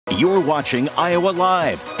You're watching Iowa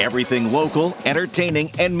Live. Everything local, entertaining,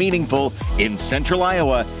 and meaningful in Central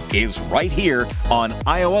Iowa is right here on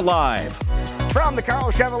Iowa Live. From the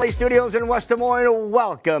Carl Chevrolet Studios in West Des Moines,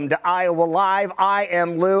 welcome to Iowa Live. I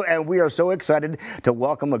am Lou, and we are so excited to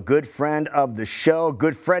welcome a good friend of the show,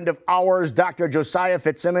 good friend of ours, Dr. Josiah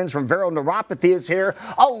Fitzsimmons from Vero Neuropathy is here,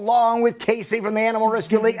 along with Casey from the Animal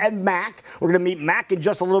Rescue League and Mac. We're going to meet Mac in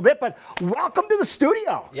just a little bit, but welcome to the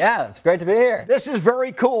studio. Yeah, it's great to be here. This is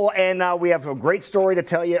very cool, and we have a great story to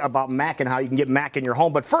tell you about Mac and how you can get Mac in your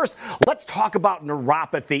home. But first, let's talk about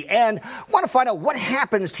neuropathy, and I want to find out what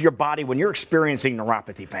happens to your body when you're experiencing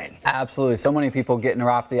neuropathy pain. Absolutely. So many people get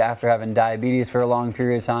neuropathy after having diabetes for a long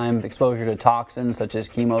period of time, exposure to toxins such as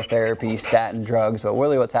chemotherapy, statin drugs, but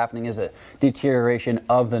really what's happening is a deterioration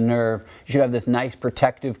of the nerve. You should have this nice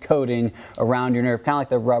protective coating around your nerve, kind of like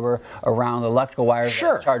the rubber around the electrical wires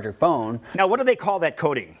that charge your phone. Now, what do they call that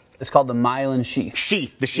coating? It's called the myelin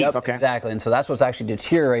sheath. The sheath, okay. Exactly, and so that's what's actually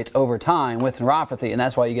deteriorates over time with neuropathy, and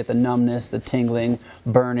that's why you get the numbness, the tingling,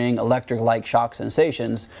 burning, electric-like shock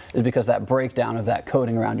sensations, is because that breakdown of that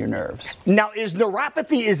coating around your nerves. Now, is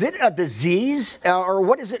neuropathy, is it a disease, or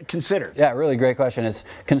what is it considered? Yeah, really great question. It's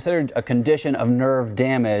considered a condition of nerve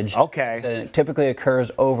damage. Okay. So it typically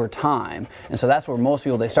occurs over time, and so that's where most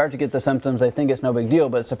people, they start to get the symptoms, they think it's no big deal,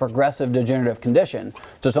 but it's a progressive degenerative condition,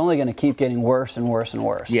 so it's only going to keep getting worse and worse and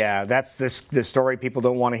worse. Yeah, that's the story people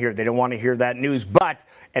don't want to hear. They don't want to hear that news. But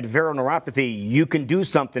at Vero Neuropathy, you can do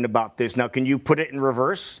something about this. Now, can you put it in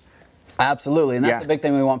reverse? Absolutely, and that's the big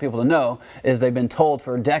thing we want people to know, is they've been told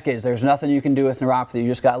for decades there's nothing you can do with neuropathy. You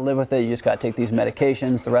just got to live with it. You just got to take these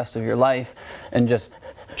medications the rest of your life and just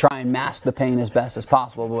try and mask the pain as best as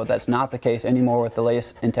possible, but that's not the case anymore with the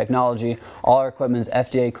latest in technology. All our equipment is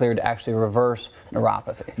FDA cleared to actually reverse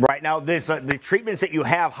neuropathy. Right. Now, this, the treatments that you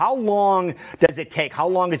have, how long does it take? How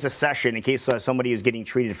long is a session in case somebody is getting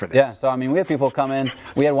treated for this? Yeah, so I mean, we have people come in.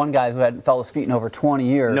 We had one guy who hadn't felt his feet in over 20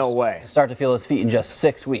 years. No way. Start to feel his feet in just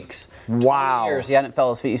 6 weeks. Wow. 20 years he hadn't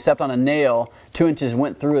felt his feet. He stepped on a nail, 2 inches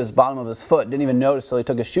went through his bottom of his foot, didn't even notice till he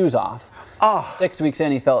took his shoes off. Oh. 6 weeks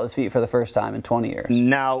in, he felt his feet for the first time in 20 years.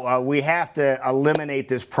 Now, we have to eliminate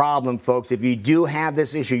this problem, folks. If you do have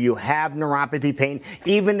this issue, you have neuropathy pain,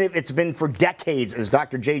 even if it's been for decades, as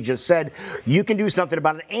Dr. J just said, you can do something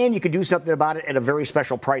about it, and you can do something about it at a very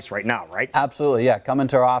special price right now, right? Absolutely, yeah. Come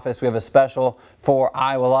into our office. We have a special for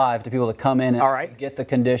Iowa Live to people to come in and get the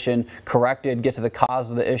condition corrected, get to the cause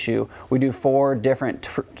of the issue. We do 4 different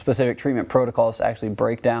specific treatment protocols to actually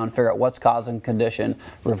break down, figure out what's causing the condition,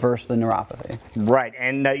 reverse the neuropathy. Right,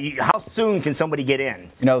 and how soon can somebody get in?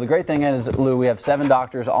 You know, the great thing is, Lou, we have 7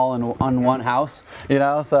 doctors all in one house, you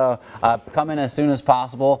know, so come in as soon as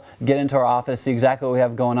possible, get into our office, see exactly what we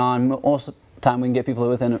have going on. Most of the time we can get people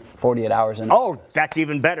within 48 hours. Oh, that's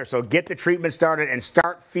even better. So get the treatment started and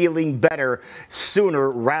start feeling better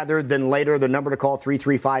sooner rather than later. The number to call,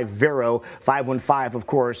 335-VERO, 515, of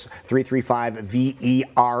course,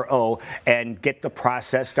 335-VERO, and get the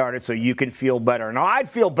process started so you can feel better. Now, I'd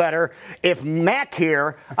feel better if Mac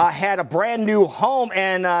here had a brand new home,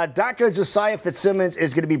 and Dr. Josiah Fitzsimmons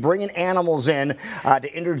is going to be bringing animals in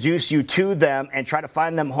to introduce you to them and try to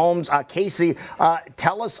find them homes. Casey,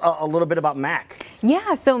 tell us a little bit about Mac.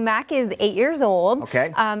 Yeah, so Mac is 8 years old.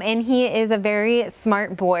 Okay. And he is a very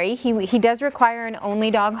smart boy. He does require an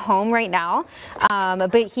only dog home right now,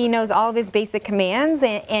 but he knows all of his basic commands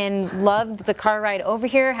and loved the car ride over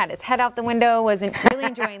here, had his head out the window, wasn't really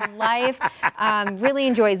enjoying life, really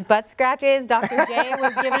enjoys butt scratches. Dr. J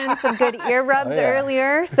was giving him some good ear rubs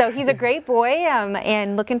earlier, so he's a great boy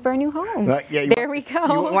and looking for a new home. There we go.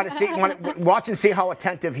 You want to see, watch and see how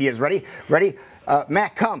attentive he is. Ready? Ready?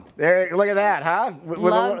 Mac, come. There, look at that, huh?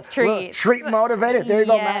 Loves treats. Treat motivated. There you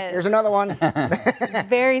go, Mac. There's another one.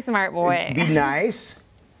 Very smart boy. Be nice.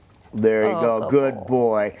 There you go. Good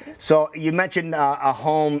boy. So you mentioned a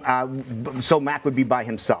home, so Mac would be by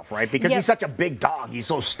himself, right? Because he's such a big dog. He's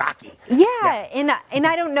so stocky. Yeah. And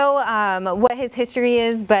I don't know what his history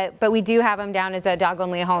is, but we do have him down as a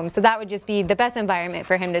dog-only home. So that would just be the best environment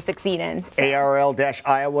for him to succeed in. So.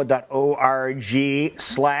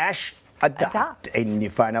 arl-iowa.org/adopt, and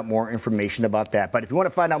you find out more information about that. But if you want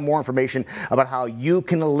to find out more information about how you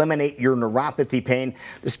can eliminate your neuropathy pain,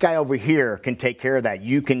 this guy over here can take care of that.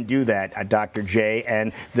 You can do that, Dr. J.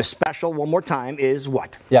 And the special, one more time, is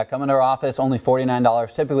what? Yeah, come into our office, only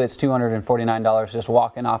 $49. Typically it's $249, just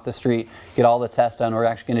walking off the street, get all the tests done. We're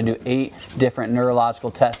actually going to do 8 different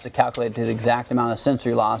neurological tests to calculate the exact amount of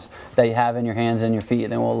sensory loss that you have in your hands and your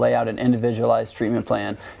feet. Then we'll lay out an individualized treatment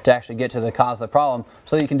plan to actually get to the cause of the problem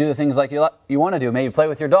so you can do the things like like you want to do. Maybe play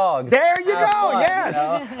with your dogs. There you go. Fun, yes,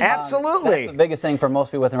 you know? absolutely. That's the biggest thing for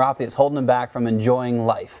most people with neuropathy is holding them back from enjoying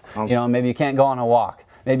life. Okay. You know, maybe you can't go on a walk.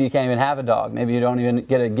 Maybe you can't even have a dog. Maybe you don't even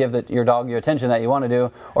get to give your dog your attention that you want to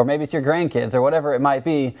do. Or maybe it's your grandkids or whatever it might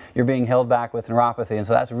be. You're being held back with neuropathy. And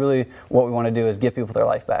so that's really what we want to do is give people their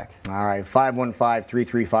life back. All right,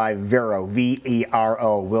 515-335-VERO,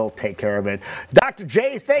 V-E-R-O. We'll take care of it. Dr.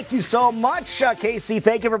 J, thank you so much. Casey,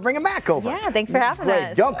 thank you for bringing Mac over. Yeah, thanks for having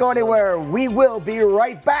us. Don't go anywhere. We will be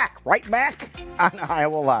right back. Right, Mac? On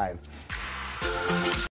Iowa Live.